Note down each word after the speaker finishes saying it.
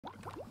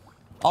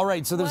All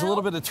right, so there's a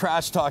little bit of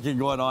trash talking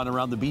going on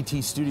around the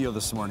BT studio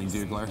this morning,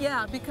 Dougler.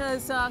 Yeah,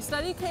 because a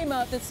study came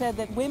out that said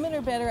that women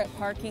are better at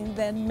parking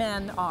than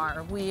men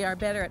are. We are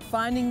better at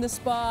finding the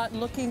spot,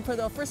 looking for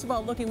the, first of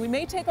all, looking. We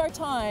may take our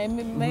time,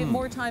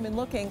 more time in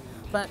looking,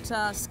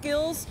 but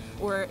skills,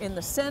 we're in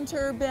the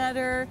center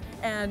better,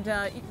 and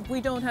we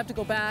don't have to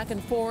go back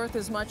and forth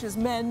as much as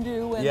men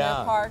do when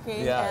they're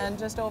parking, and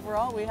just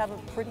overall, we have a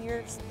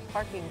prettier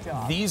parking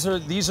job. These are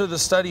the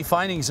study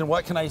findings, and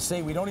what can I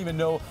say? We don't even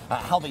know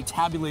how they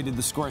tabulated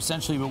the score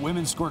essentially, but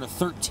women scored a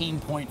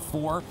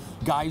 13.4,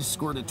 guys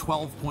scored a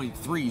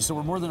 12.3, so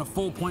we're more than a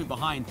full point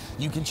behind.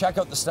 You can check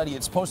out the study.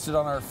 It's posted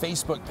on our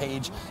Facebook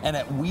page and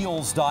at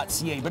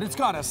wheels.ca, but it's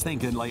got us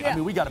thinking, like, I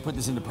mean, we got to put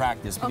this into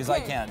practice because I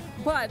can't,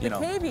 but you know,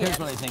 caveat. here's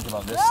what I think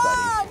about this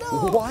study.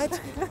 No. What?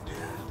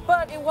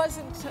 But it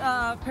wasn't,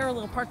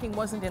 parallel parking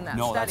wasn't in that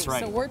study. That's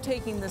right. So we're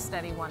taking the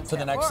study one to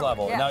the next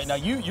level. Yes. Now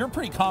you're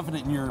pretty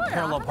confident in your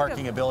parallel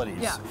parking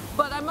abilities. Yeah,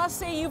 but I must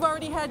say you've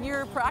already had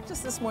your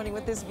practice this morning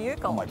with this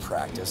vehicle. Oh, my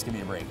practice, give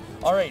me a break.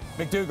 All right,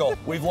 McDougall,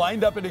 we've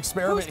lined up an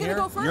experiment here.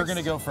 Go first? You're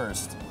gonna go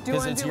first.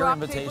 Because it's your rock,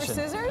 invitation. Paper,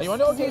 scissors? You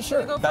want to? Okay,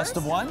 sure. Go Best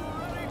of one?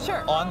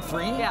 Sure. On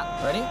three?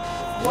 Yeah. Ready?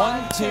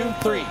 1, 2,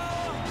 3.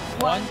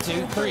 1,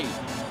 2, 3.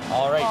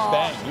 All right,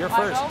 bang, you're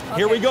first. Okay,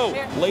 here we go.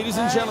 Here. Ladies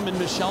and gentlemen,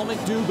 Michelle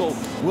McDougall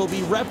will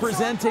be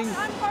representing. So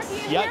I'm parking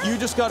in here? here? You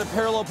just got to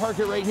parallel park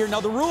it right here. Now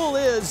the rule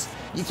is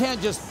you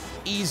can't just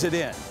ease it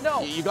in.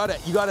 No. You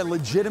gotta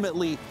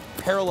legitimately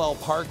parallel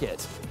park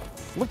it.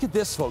 Look at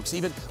this, folks.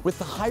 Even with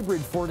the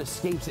hybrid Ford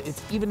Escapes,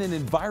 it's even an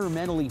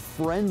environmentally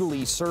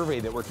friendly survey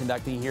that we're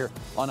conducting here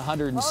on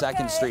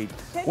 102nd Street.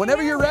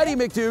 Whenever you're ready,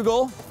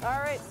 McDougall.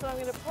 All right, so I'm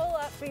going to pull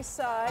up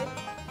beside.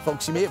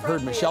 Folks, you may have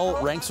heard Michelle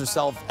ranks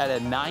herself at a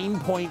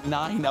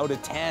 9.9 out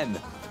of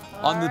 10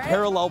 on the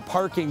parallel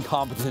parking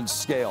competence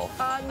scale.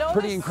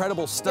 Pretty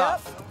incredible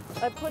stuff.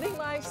 Yep. I'm putting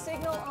my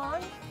signal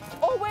on.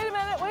 Oh, wait a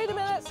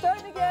minute,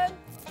 starting again.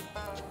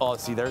 Oh,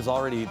 see, that's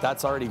already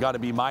got to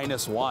be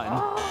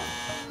 -1.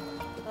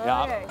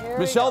 Yeah, okay,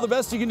 Michelle, the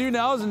best you can do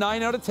now is a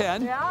 9 out of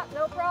 10. Yeah,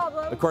 no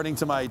problem. According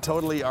to my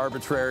totally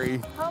arbitrary.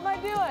 How am I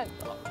doing?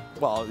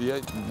 Well, yeah,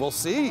 we'll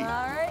see. All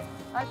right,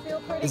 I feel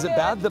pretty good. Is it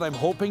bad that I'm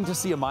hoping to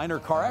see a minor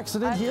car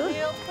accident here? I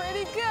feel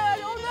pretty good.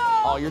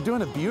 Oh no! Oh, you're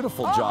doing a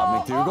beautiful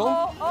job,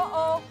 McDougall.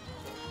 Uh-oh.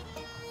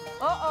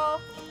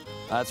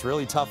 That's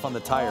really tough on the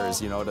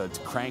tires, you know, to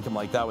crank them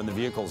like that when the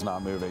vehicle's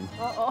not moving.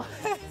 Uh-oh.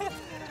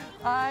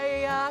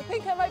 I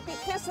think I might be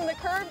kissing the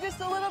curb just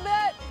a little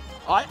bit.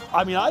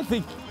 I mean, I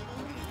think.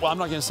 Well, I'm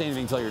not going to say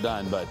anything until you're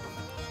done, but.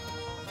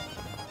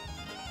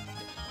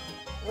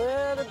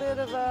 Little bit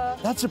of a.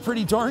 That's a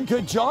pretty darn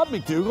good job,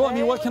 McDougall. I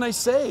mean, what can I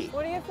say?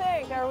 What do you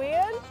think? Are we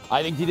in?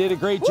 I think you did a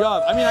great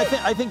job. I mean,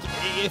 I think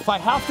if I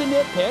have to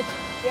nitpick,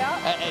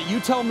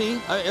 you tell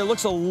me. It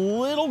looks a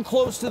little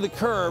close to the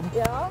curb,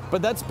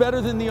 but that's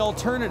better than the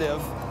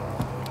alternative.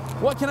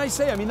 What can I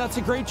say? I mean, that's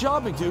a great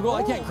job, McDougall.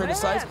 I can't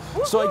criticize.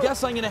 So I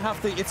guess I'm going to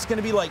have to, it's going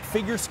to be like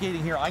figure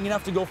skating here. I'm going to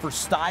have to go for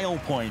style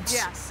points.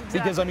 Yes, exactly.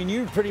 Because, I mean,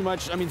 you pretty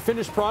much, I mean,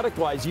 finished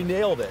product-wise, you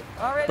nailed it.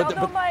 All right,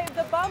 although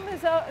the bum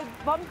is out,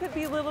 bum could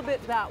be a little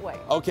bit that way.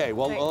 Okay,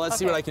 well, let's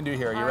see what I can do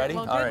here. Are you ready?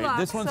 Well, all right, luck.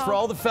 This one's for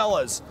all the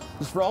fellas.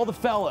 This is for all the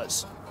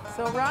fellas.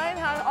 So,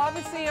 Ryan,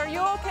 obviously, are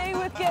you okay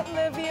with getting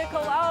the vehicle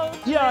out?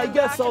 Yeah, I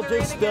guess I'll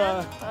just,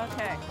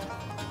 okay.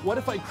 What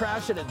if I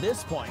crash it at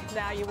this point?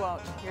 Nah, you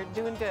won't. You're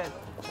doing good.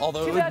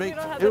 Although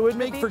it would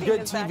make for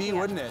good TV,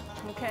 wouldn't it?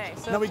 Okay.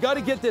 So now we got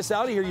to get this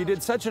out of here. You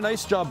did such a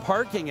nice job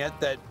parking it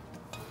that.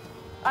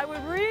 I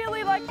would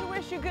really like to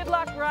wish you good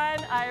luck,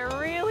 Ryan. I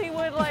really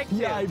would like to.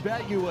 Yeah, I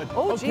bet you would.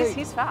 Oh, geez,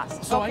 he's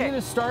fast. So I'm going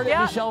to start it,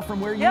 Michelle,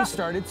 from where you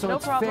started, so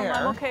it's fair. No problem.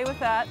 I'm okay with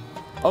that.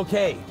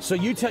 Okay, so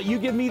you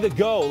give me the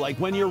go, like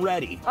when you're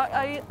ready.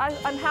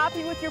 I'm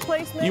happy with your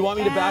placement. You want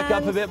me to back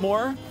up a bit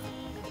more?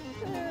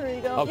 There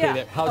you go.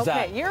 Okay, how's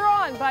that? Okay, you're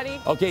on, buddy.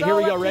 Okay, here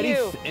we go. Ready?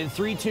 In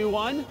 3, 2,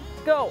 1.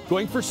 Go.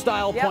 Going for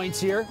style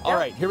points here. All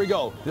right, here we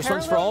go. This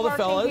one's for all the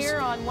fellas. Here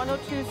on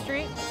 102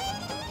 Street.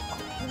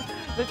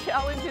 The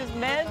challenge is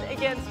men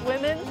against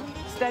women.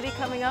 Study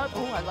coming out.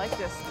 Oh, I like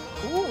this.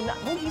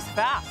 Oh, he's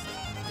fast.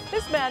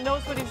 This man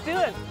knows what he's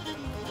doing.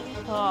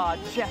 Oh,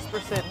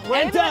 Jesperson.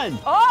 And done.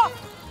 Oh!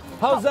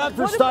 How's that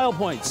for style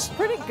points?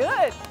 Pretty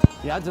good.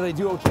 Yeah, did I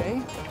do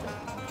okay?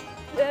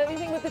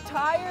 Anything with the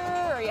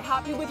tire? Are you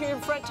happy with your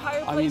front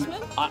tire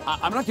placement?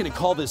 I'm not going to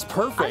call this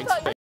perfect. I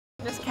thought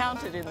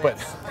discounted in this.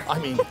 But, I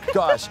mean,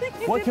 gosh,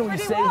 what can we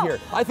say here?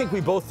 I think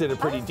we both did a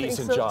pretty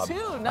decent job.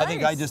 Too. Nice. I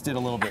think I just did a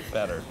little bit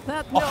better.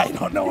 No, I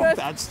don't know if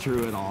that's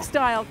true at all.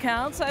 Style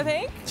counts, I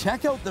think.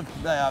 Check out the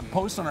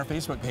post on our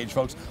Facebook page,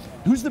 folks.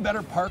 Who's the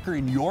better parker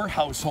in your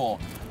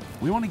household?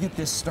 We want to get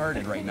this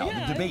started right now.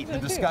 The debate, the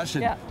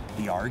discussion,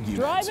 the argument.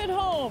 Drive it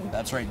home.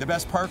 That's right. The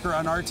best parker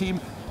on our team,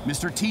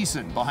 Mr.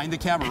 Thiessen, behind the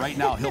camera right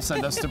now. He'll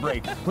send us to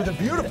break with a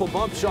beautiful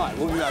bump shot.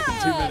 We'll be back in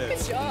 2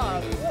 minutes.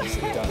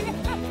 Good job.